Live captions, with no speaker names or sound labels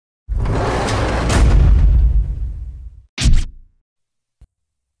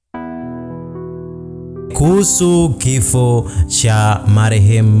Kuhusu kifo cha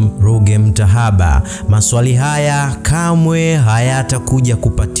marehemu Ruge Mutahaba, maswali haya kamwe hayatakuja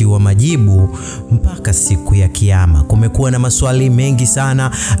kupatiwa majibu mpaka siku ya Kiyama. Kumekuwa na maswali mengi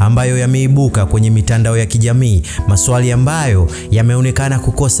sana ambayo yameibuka kwenye mitandao ya kijamii, maswali ambayo yameonekana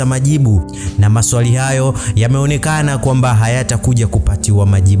kukosa majibu, na maswali hayo yameonekana kwamba hayatakuja kupatiwa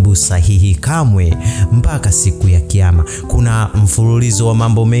majibu sahihi kamwe mpaka siku ya Kiyama. Kuna mfululizo wa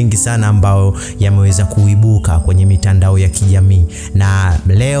mambo mengi sana ambayo yameweza kuibuka kwenye mitandao ya kijamii, na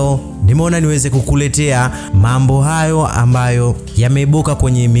leo nimeona niweze kukuletea mambo hayo ambayo yameibuka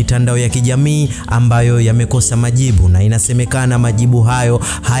kwenye mitandao ya kijamii ambayo yamekosa majibu, na inasemekana majibu hayo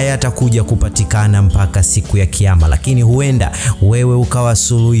hayatakuja kupatikana mpaka siku ya Kiyama. Lakini huenda wewe ukawa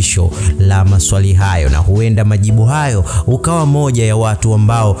suluhisho la maswali hayo, na huenda majibu hayo ukawa moja ya watu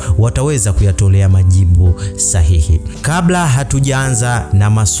ambao wataweza kuyatolea majibu sahihi. Kabla hatujaanza na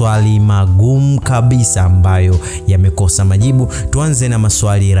maswali magumu kabisa ambayo yamekosa majibu, tuanze na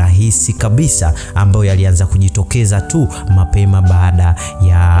maswali rahisi kabisa ambayo yalianza kujitokeza tu mapema baada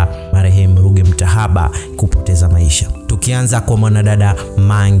ya marehemu Ruge Mutahaba kupoteza maisha. Tukianza kwa mwanadada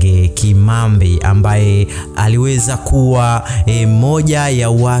Mange Kimambi ambaye aliweza kuwa moja ya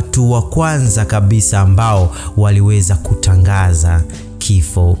watu wa kwanza kabisa ambao waliweza kutangaza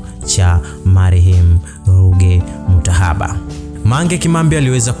kifo cha marehemu Ruge Mutahaba. Mange Kimambi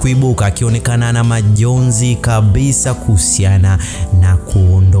aliweza kuibuka akionekana na majonzi kabisa kuhusiana na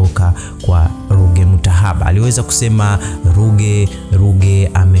kuondoka kwa Ruge Mutahaba. Aliweza kusema Ruge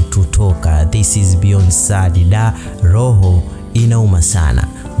ametutoka, this is beyond sad, da roho inauma sana.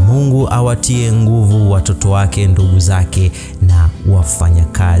 Mungu awatie nguvu watoto wake, ndugu zake na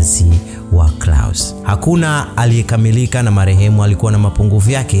wafanyakazi wa Klaus. Hakuna aliyekamilika na marehemu alikuwa na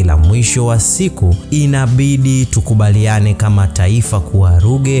mapungufu yake, ila mwisho wa siku inabidi tukubaliane kama taifa kuwa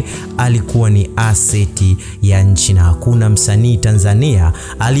Ruge alikuwa ni asset ya nchi, na hakuna msanii Tanzania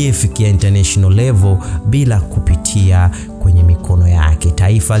aliyefikia international level bila kupitia kwenye mikono yake.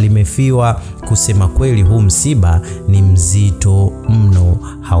 Taifa limefiwa. Kusema kweli, huu msiba ni mzito mno,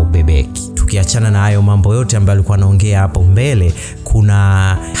 haubebeki. Tukiachana na hayo mambo yote ambayo alikuwa anaongea hapo mbele,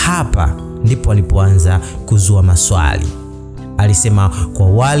 kuna hapa ndipo alipoanza kuzua maswali. Alisema, kwa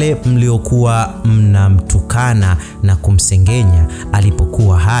wale mliokuwa mnamtukana na kumsengenya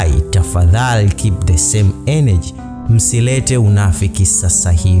alipokuwa hai, tafadhali keep the same energy. Msilete unafiki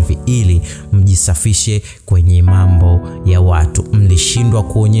sasa hivi ili mjisafishe kwenye mambo ya watu. Mlishindwa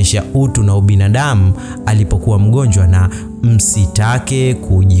kuonyesha utu na ubinadamu alipokuwa mgonjwa, na msitake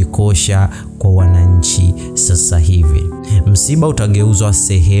kujikosha kwa wananchi sasa hivi. Msiba utageuzwa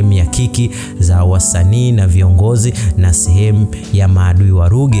sehemu ya kiki za wasanii na viongozi na sehemu ya maadui wa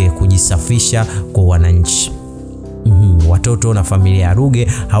Ruge kujisafisha kwa wananchi. Watoto na familia ya Ruge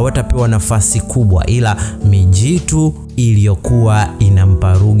hawatapewa nafasi kubwa, ila mijitu iliyokuwa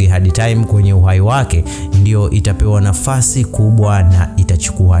inampa Ruge hard time kwenye uhai wake ndio itapewa nafasi kubwa na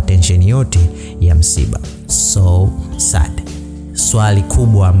itachukua attention yote ya msiba. So sad. Swali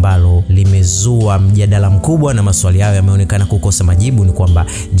kubwa ambalo limezua mjadala mkubwa na maswali hayo yameonekana kukosa majibu ni kwamba,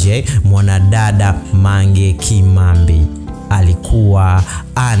 je, mwanadada Mange Kimambi alikuwa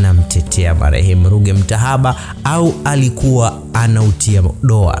anamtetea marehemu Ruge Mutahaba au alikuwa anautia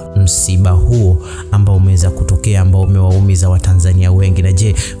doa msiba huo ambao umeweza kutokea, ambao umewaumiza Watanzania wengi? Na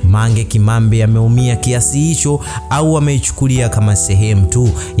je, Mange Kimambi ameumia kiasi hicho au ameichukulia kama sehemu tu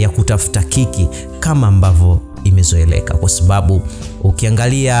ya kutafuta kiki kama ambavyo imezoeleka? Kwa sababu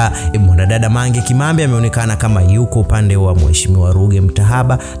ukiangalia mwanadada Mange Kimambi ameonekana kama yuko upande wa mheshimiwa Ruge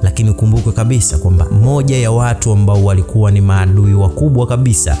Mutahaba, lakini ukumbuke kabisa kwamba moja ya watu ambao walikuwa ni maadui wakubwa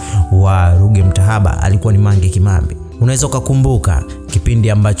kabisa wa Ruge Mutahaba alikuwa ni Mange Kimambi. Unaweza kukumbuka kipindi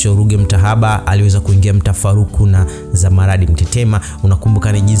ambacho Ruge Mutahaba aliweza kuingia mtafaruku na Zamaradi Mtetema.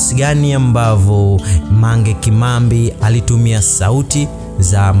 Unakumbuka ni jinsi gani ambavyo Mange Kimambi alitumia sauti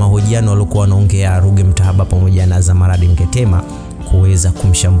za mahojiano waliokuwa wanaongea Ruge Mutahaba pamoja na Zamaradi Mtetema kuweza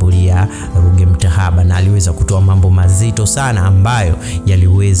kumshambulia Ruge Mutahaba, na aliweza kutoa mambo mazito sana ambayo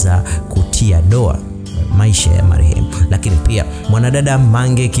yaliweza kutia doa maisha ya marehemu. Lakini pia mwanadada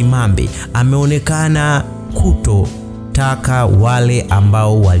Mange Kimambi ameonekana kutotaka wale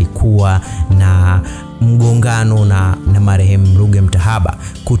ambao walikuwa na mgongano na marehemu Ruge Mutahaba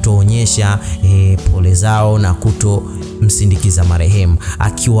kutoonyesha pole zao na kutomsindikiza marehemu,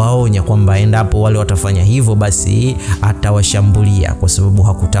 akiwaonya kwamba endapo wale watafanya hivyo basi atawashambulia, kwa sababu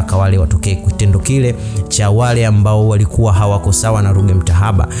hakutaka wale watokee kitendo kile cha wale ambao walikuwa hawako sawa na Ruge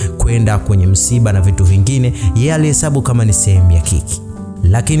Mutahaba kwenda kwenye msiba na vitu vingine. Yeye alihesabu kama ni sehemu ya kiki.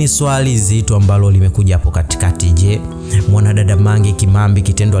 Lakini swali zito ambalo limekuja hapo katikati, je, mwanadada Mange Kimambi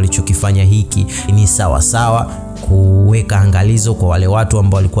kitendo alichokifanya hiki ni sawa sawa? Kuweka angalizo kwa wale watu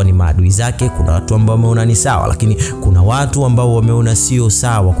ambao walikuwa ni maadui zake. Kuna watu ambao wameona ni sawa, lakini kuna watu ambao wameona sio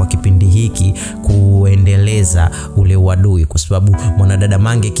sawa kwa kipindi hiki kuendeleza ule uadui, kwa sababu mwanadada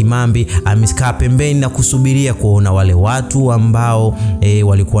Mange Kimambi amekaa pembeni na kusubiria kuona wale watu ambao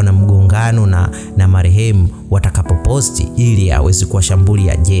walikuwa na mgongano na marehemu watakapoposti ili aweze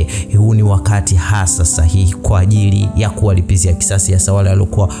kuwashambulia. Je, huu ni wakati hasa sahihi kwa ajili ya kuwalipizia kisasi hasa wale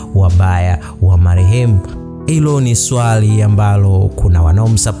waliokuwa wabaya wa marehemu? Hilo ni swali ambalo kuna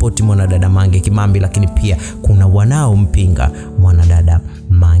wanaomsupport mwanadada Mange Kimambi, lakini pia kuna wanaompinga mwanadada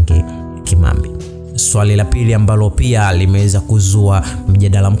Mange Kimambi. Swali la pili ambalo pia limeweza kuzua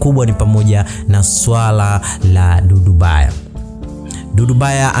mjadala mkubwa ni pamoja na swala la Dudu Baya. Dudu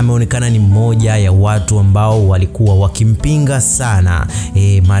Baya ameonekana ni mmoja ya watu ambao walikuwa wakimpinga sana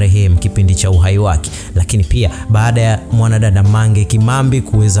marehemu kipindi cha uhai wake, lakini pia baada ya mwanadada Mange Kimambi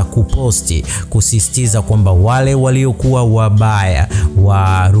kuweza kuposti kusisitiza kwamba wale waliokuwa wabaya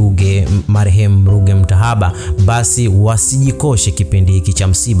wa marehemu Ruge Mutahaba basi wasijikoshe kipindi hiki cha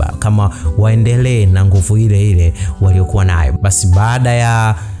msiba, kama waendelee na nguvu ile ile waliokuwa nayo. Basi baada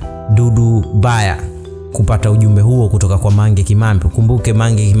ya Dudu Baya kupata ujumbe huo kutoka kwa Mange Kimambi, kumbuke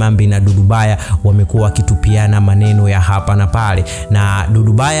Mange Kimambi na Dudu Baya wamekuwa wakitupiana maneno ya hapa na pale, na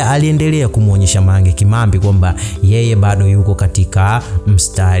Dudu Baya aliendelea kumuonyesha Mange Kimambi kwamba yeye bado yuko katika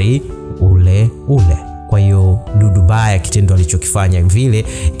mstari ule ule. Kwa hiyo Dudu Baya kitendo alichokifanya vile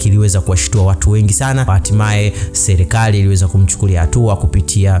kiliweza kuwashtua watu wengi sana. Hatimaye serikali iliweza kumchukulia hatua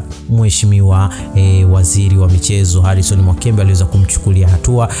kupitia mheshimiwa waziri wa michezo Harrison Mwakembe aliweza kumchukulia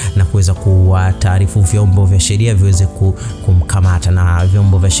hatua na kuweza kuwataarifu vyombo vya sheria viweze kumkamata, na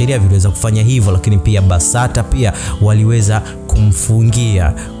vyombo vya sheria viliweza kufanya hivyo, lakini pia BASATA pia waliweza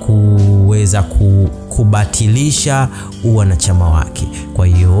kumfungia kuweza kubatilisha uwanachama wake. Kwa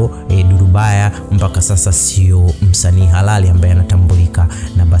hiyo Dudu Baya mpaka sasa sio msanii halali ambaye anatambulika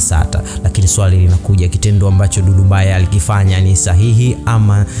na BASATA. Lakini swali linakuja, kitendo ambacho Dudu Baya alikifanya ni sahihi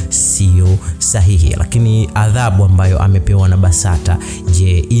ama sio sahihi? Lakini adhabu ambayo amepewa na BASATA,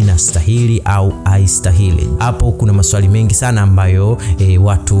 je, inastahili au haistahili? Hapo kuna maswali mengi sana ambayo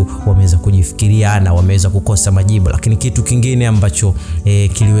watu wameweza kujifikiria na wameweza kukosa majibu. Lakini kitu kingine ambacho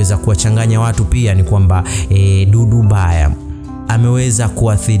kiliweza kuwachanganya watu pia ni kwamba Dudu Baya ameweza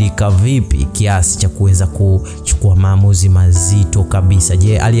kuathirika vipi kiasi cha kuweza kuchukua maamuzi mazito kabisa.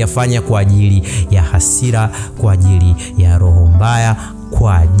 Je, aliyafanya kwa ajili ya hasira, kwa ajili ya roho mbaya,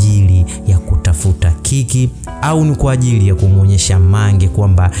 kwa ajili ya kutafuta kiki, au ni kwa ajili ya kumuonyesha Mange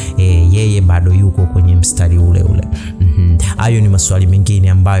kwamba yeye bado yuko kwenye mstari ule ule? Hayo ni maswali mengine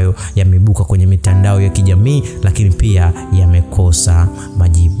ambayo yamebuka kwenye mitandao ya kijamii, lakini pia yamekosa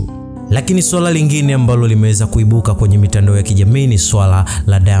majibu. Lakini swala lingine ambalo limeweza kuibuka kwenye mitandao ya kijamii ni swala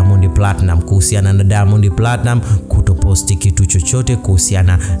la Diamond Platinum, kuhusiana na Diamond Platinum kutoposti kitu chochote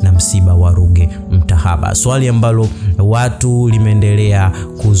kuhusiana na msiba wa Ruge Mutahaba. Swali ambalo watu limeendelea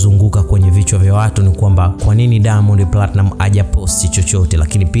kuzunguka kwenye vichwa vya watu ni kwamba kwa nini Diamond Platinum hajaposti chochote,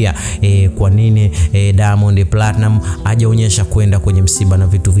 lakini pia kwa nini Diamond Platinum hajaonyesha kwenda kwenye msiba na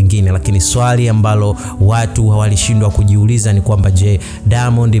vitu vingine. Lakini swali ambalo watu hawalishindwa kujiuliza ni kwamba je,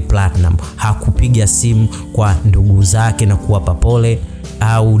 Diamond Platinum hakupiga simu kwa ndugu zake na kuwapa pole,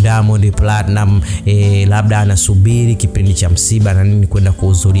 au Diamond Platinum labda anasubiri kipindi cha msiba na nini kwenda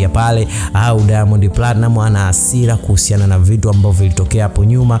kuhudhuria pale, au Diamond Platinum ana hasira kuhusiana na vitu ambavyo vilitokea hapo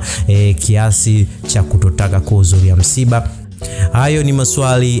nyuma kiasi cha kutotaka kuhudhuria msiba? Hayo ni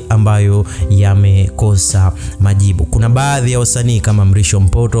maswali ambayo yamekosa majibu. Kuna baadhi ya wasanii kama Mrisho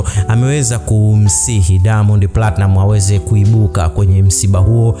Mpoto ameweza kumsihi Diamond Platinum aweze kuibuka kwenye msiba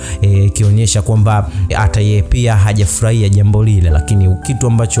huo, kionyesha kwamba hata yeye pia hajafurahia jambo lile. Lakini kitu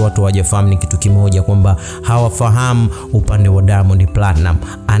ambacho watu hawajafahamu ni kitu kimoja, kwamba hawafahamu upande wa Diamond Platinum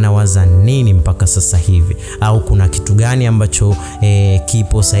anawaza nini mpaka sasa hivi, au kuna kitu gani ambacho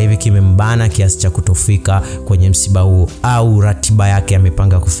kipo sasa hivi kimembana kiasi cha kutofika kwenye msiba huo, au ratiba yake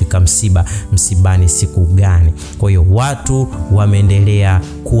amepanga kufika msibani siku gani. Kwa hiyo watu wameendelea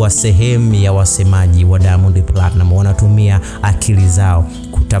kuwa sehemu ya wasemaji wa Diamond Platinum, wanatumia akili zao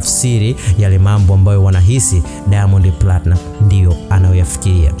kutafsiri yale mambo ambayo wanahisi Diamond Platinum ndio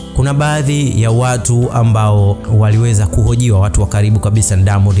anayoyafikiria. Kuna baadhi ya watu ambao waliweza kuhojiwa, watu wa karibu kabisa na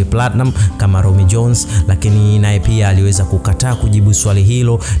Diamond Platinum kama Romy Jones, lakini naye pia aliweza kukataa kujibu swali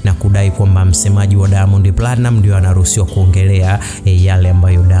hilo na kudai kwamba msemaji wa Diamond Platinum ndio anaruhusiwa kuongea kuongelea yale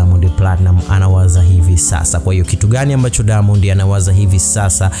ambayo Diamond Platinum anawaza hivi sasa. Kwa hiyo kitu gani ambacho Diamond anawaza hivi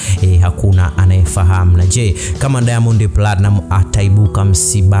sasa hakuna anayefahamu. Na je, kama Diamond Platinum ataibuka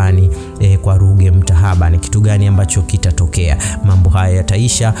msibani kwa Ruge Mutahaba, ni kitu gani ambacho kitatokea? Mambo haya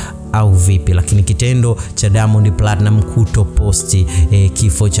yataisha au vipi? Lakini kitendo cha Diamond Platinum kutoposti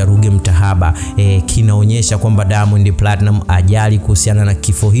kifo cha Ruge Mutahaba kinaonyesha kwamba Diamond Platinum ajali kuhusiana na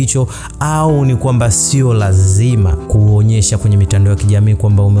kifo hicho, au ni kwamba sio lazima kuonyesha kwenye mitandao ya kijamii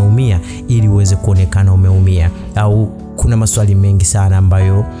kwamba umeumia ili uweze kuonekana umeumia? Au kuna maswali mengi sana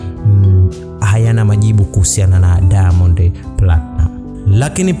ambayo hayana majibu kuhusiana na Diamond Platinum.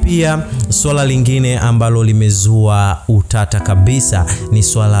 Lakini pia swala lingine ambalo limezua utata kabisa ni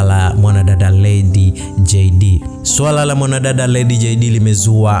swala la mwanadada Lady JD. Swala la mwanadada Lady JD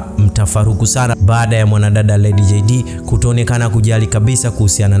limezua mtafaruku sana baada ya mwanadada Lady JD kutoonekana kujali kabisa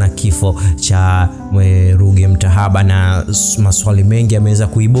kuhusiana na kifo cha Ruge Mutahaba, na maswali mengi yameweza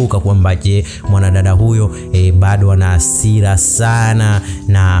kuibuka kwamba je, mwanadada huyo bado ana hasira sana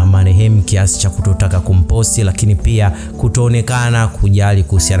na marehemu kiasi cha kutotaka kumposti, lakini pia kutoonekana kujali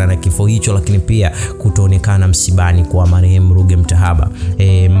kuhusiana na kifo hicho, lakini pia kutoonekana msibani kwa marehemu Ruge Mutahaba.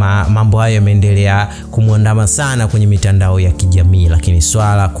 Mambo hayo yameendelea kumwandama sana kwenye mitandao ya kijamii, lakini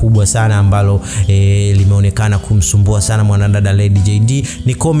swala kubwa sana ambalo limeonekana kumsumbua sana mwanadada Lady JD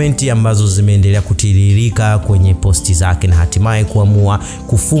ni komenti ambazo zimeendelea kutiririka kwenye posti zake, na hatimaye kuamua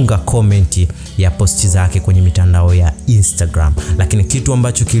kufunga komenti ya posti zake kwenye mitandao ya Instagram. Lakini kitu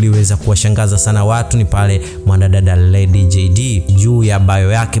ambacho kiliweza kuwashangaza sana watu ni pale mwanadada Lady JD juu ya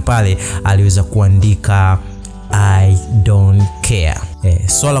bio yake pale aliweza kuandika I don't care.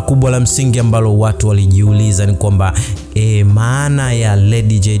 Swala kubwa la msingi ambalo watu walijiuliza ni kwamba maana ya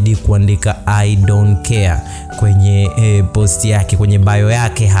Lady JD kuandika I don't care kwenye posti yake, kwenye bio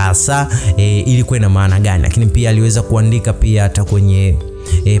yake hasa ilikuwa ina maana gani? Lakini pia aliweza kuandika pia hata kwenye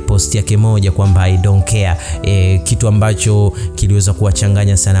posti yake moja kwamba I don't care, kitu ambacho kiliweza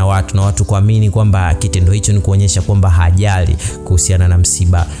kuwachanganya sana watu na watu kuamini kwamba kitendo hicho ni kuonyesha kwamba hajali kuhusiana na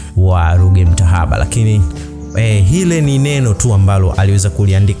msiba wa Ruge Mutahaba. Lakini hile ni neno tu ambalo aliweza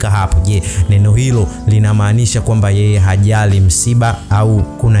kuliandika hapo. Je, neno hilo linamaanisha kwamba yeye hajali msiba, au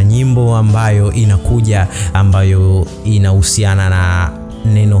kuna nyimbo ambayo inakuja ambayo inahusiana na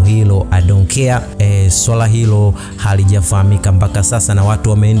neno hilo I don't care? Swala hilo halijafahamika mpaka sasa, na watu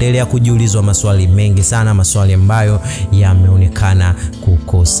wameendelea kujiulizwa maswali mengi sana, maswali ambayo yameonekana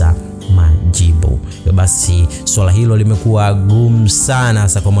kukosa majibu. Basi swala hilo limekuwa gumu sana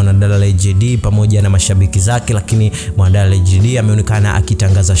hasa kwa mwanadada Lady JD pamoja na mashabiki zake, lakini mwanadada Lady JD ameonekana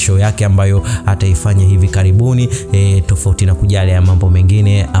akitangaza show yake ambayo ataifanya hivi karibuni, tofauti na kujali ya mambo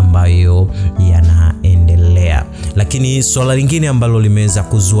mengine ambayo yanaendelea. Lakini swala lingine ambalo limeweza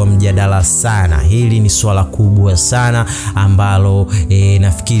kuzua mjadala sana, hili ni swala kubwa sana ambalo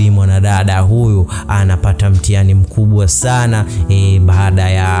nafikiri mwanadada huyu anapata mtihani mkubwa sana baada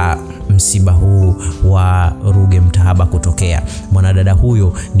ya msiba huu wa Ruge Mutahaba kutokea. Mwanadada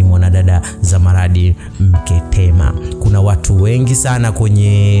huyo ni mwanadada Zamaradi Mketema. Kuna watu wengi sana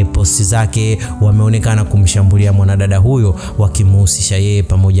kwenye posti zake wameonekana kumshambulia mwanadada huyo, wakimhusisha yeye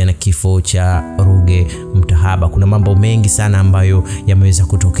pamoja na kifo cha Ruge Mutahaba. Kuna mambo mengi sana ambayo yameweza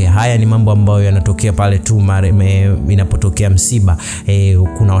kutokea. Haya ni mambo ambayo yanatokea pale tu inapotokea msiba.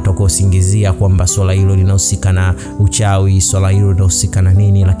 Kuna watu wasingizia kwamba swala hilo linahusika na uchawi, swala hilo linahusika na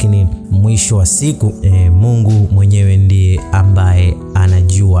nini, lakini mwisho wa siku Mungu mwenyewe ndiye ambaye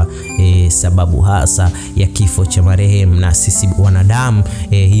anajua sababu hasa ya kifo cha marehemu, na sisi wanadamu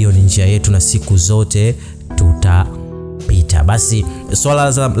hiyo ni njia yetu na siku zote tutapita. Basi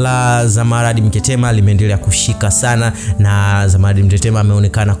swala la Zamaradi Mketema limeendelea kushika sana, na Zamaradi Mketema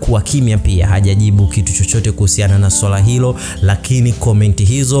ameonekana kuwa kimya pia, hajajibu kitu chochote kuhusiana na swala hilo, lakini komenti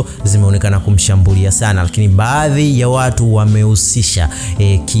hizo zimeonekana kumshambulia sana. Lakini baadhi ya watu wamehusisha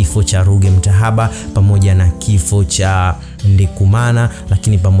kifo cha Ruge Mutahaba pamoja na kifo cha Ndikumana,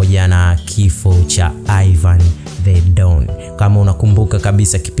 lakini pamoja na kifo cha Ivan the Don. Kama unakumbuka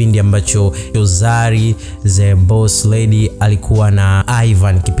kabisa kipindi ambacho Zari the Boss Lady alikuwa na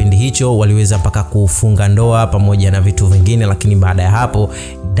Ivan, kipindi hicho waliweza mpaka kufunga ndoa pamoja na vitu vingine, lakini baada ya hapo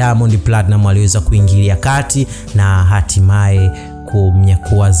Diamond Platinum aliweza kuingilia kati na hatimaye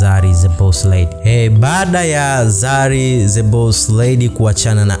kumnyakua Zari the Boss Lady. Baada ya Zari the Boss Lady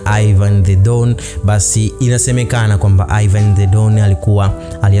kuachana na Ivan the Don, basi inasemekana kwamba Ivan the Don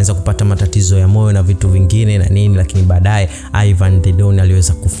alianza kupata matatizo ya moyo na vitu vingine na nini, lakini baadaye Ivan the Don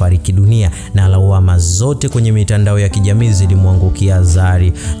aliweza kufariki dunia na lawama zote kwenye mitandao ya kijamii zilimwangukia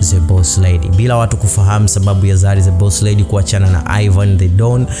Zari the Boss Lady, bila watu kufahamu sababu ya Zari the Boss Lady kuachana na Ivan the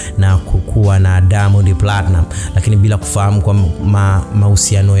Don na kukuwa na Diamond Platinum, lakini bila kufahamu kwa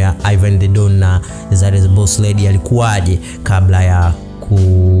mahusiano ya Ivan the Don na Zari the Boss Lady yalikuwaje kabla ya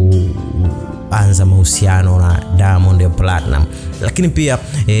kuanza mahusiano na Diamond Platinum. Lakini pia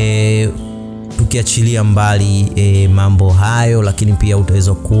tukiachilia mbali mambo hayo, lakini pia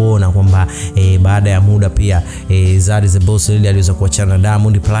utaweza kuona kwamba baada ya muda pia Zari the Boss Lady aliweza kuachana na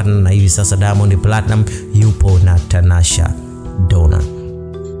Diamond Platinum, na hivi sasa Diamond Platinum yupo na Tanasha Donna.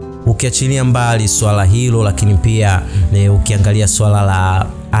 Ukiachilia mbali swala hilo, lakini pia ukiangalia swala la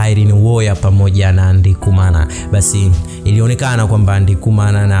Irene Uwoya pamoja na Ndikumana, basi ilionekana kwamba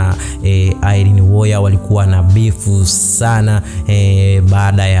Ndikumana na Irene Uwoya walikuwa na bifu sana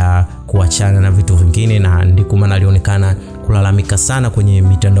baada ya kuachana na vitu vingine, na Ndikumana alionekana kulalamika sana kwenye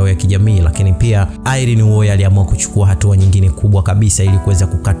mitandao ya kijamii, lakini pia Irene Uwoya aliamua kuchukua hatua nyingine kubwa kabisa ili kuweza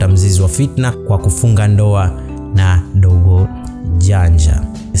kukata mzizi wa fitna kwa kufunga ndoa na Dogo Janja.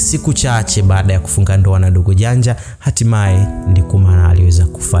 Siku chache baada ya kufunga ndoa na Dogo Janja, hatimaye Ndikumana aliweza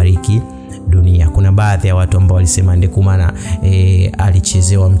kufariki dunia. Kuna baadhi ya watu ambao walisema Ndikumana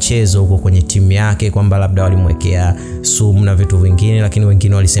alichezewa mchezo huko kwenye timu yake, kwamba labda walimwekea sumu na vitu vingine, lakini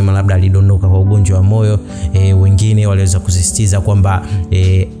wengine walisema labda alidondoka kwa ugonjwa wa moyo. Wengine waliweza kusisitiza kwamba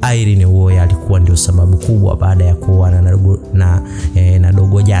Irene Uwoya alikuwa ndio sababu kubwa baada ya kuoana na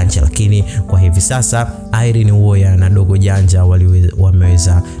Dogo Janja, lakini kwa hivi sasa Irene Uwoya na Dogo Janja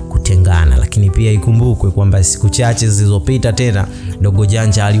wameweza kutengana. Lakini pia ikumbukwe kwamba siku chache zilizopita tena Dogo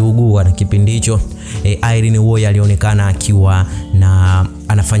Janja aliugua, na kipindi hicho Irene Uwoya alionekana akiwa na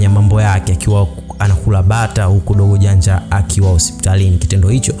anafanya mambo yake, akiwa anakula bata huko Dogo Janja akiwa hospitalini. Kitendo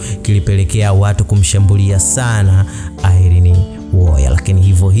hicho kilipelekea watu kumshambulia sana Irene Uwoya, lakini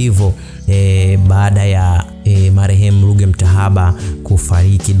hivyo baada ya marehemu Ruge Mutahaba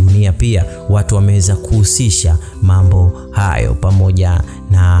kufariki dunia, pia watu wameweza kuhusisha mambo hayo pamoja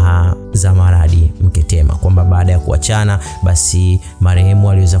na Zamaradi Mketema, kwamba baada ya kuachana basi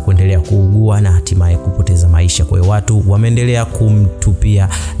marehemu aliweza kuendelea kuugua na hatimaye kupoteza maisha. Kwa hiyo watu wameendelea kumtupia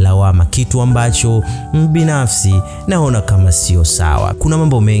lawama, kitu ambacho binafsi naona kama sio sawa. Kuna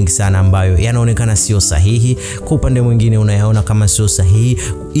mambo mengi sana ambayo yanaonekana sio sahihi, kwa upande mwingine unayaona kama sio sahihi,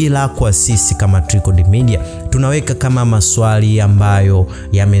 ila kwa sisi kama Tricod Media tunaweka kama maswali ambayo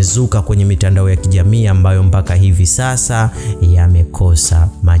yamezuka kwenye mitandao ya kijamii ambayo mpaka hivi sasa yamekosa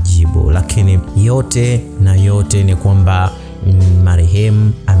majibu. Lakini yote ni kwamba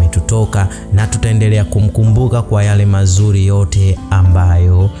marehemu ametutoka na tutaendelea kumkumbuka kwa yale mazuri yote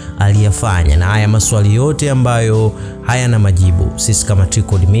ambayo aliyafanya, na haya maswali yote ambayo hayana majibu, sisi kama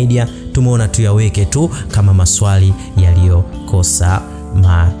Tricod Media tumeona tuyaweke tu kama maswali yaliyokosa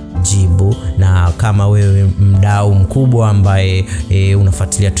majibu. Na kama wewe mdau mkubwa ambaye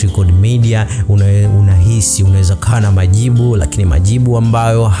unafuatilia Tricod Media, unahisi unaweza kana majibu, lakini majibu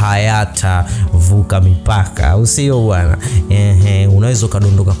ambayo hayatavuka mipaka, usio bwana, unaweza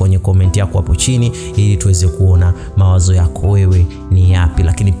kadondoka kwenye comment yako hapo chini ili tuweze kuona mawazo yako wewe ni yapi.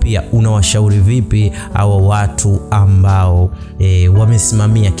 Lakini pia unawashauri vipi hao watu ambao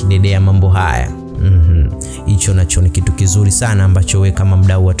wamesimamia kidedea mambo haya? Hicho nacho ni kitu kizuri sana ambacho wewe kama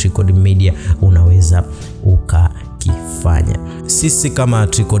mdau wa Tricod Media unaweza ukakifanya. Sisi kama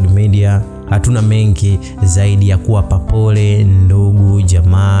Tricod Media hatuna mengi zaidi ya kuwapa pole ndugu,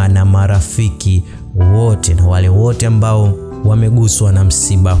 jamaa na marafiki wote, na wale wote ambao wameguswa na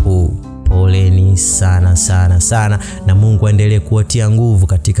msiba huu. Poleni sana, na Mungu aendelee kuwatia nguvu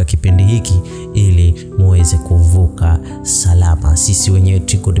katika kipindi hiki ili muweze kuvuka salama. Sisi wenyewe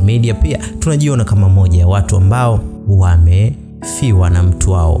Tricod Media pia tunajiona kama moja ya watu ambao wamefiwa na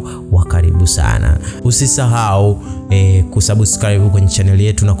mtu wao wa karibu sana. Usisahau kusubscribe kwenye channel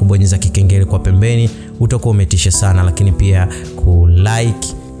yetu na kubonyeza kikengele kwa pembeni, utakuwa umetisha sana. Lakini pia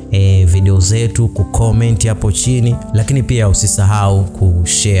kulike video zetu, kucomment hapo chini, lakini pia usisahau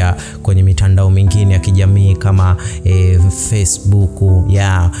kushare kwenye mitandao mingine ya kijamii kama Facebook,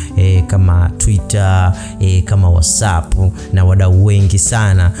 kama Twitter, kama WhatsApp, na wadau wengi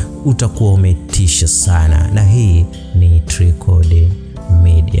sana. Utakuwa umetisha sana, na hii ni Tricod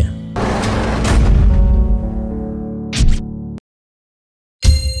Media.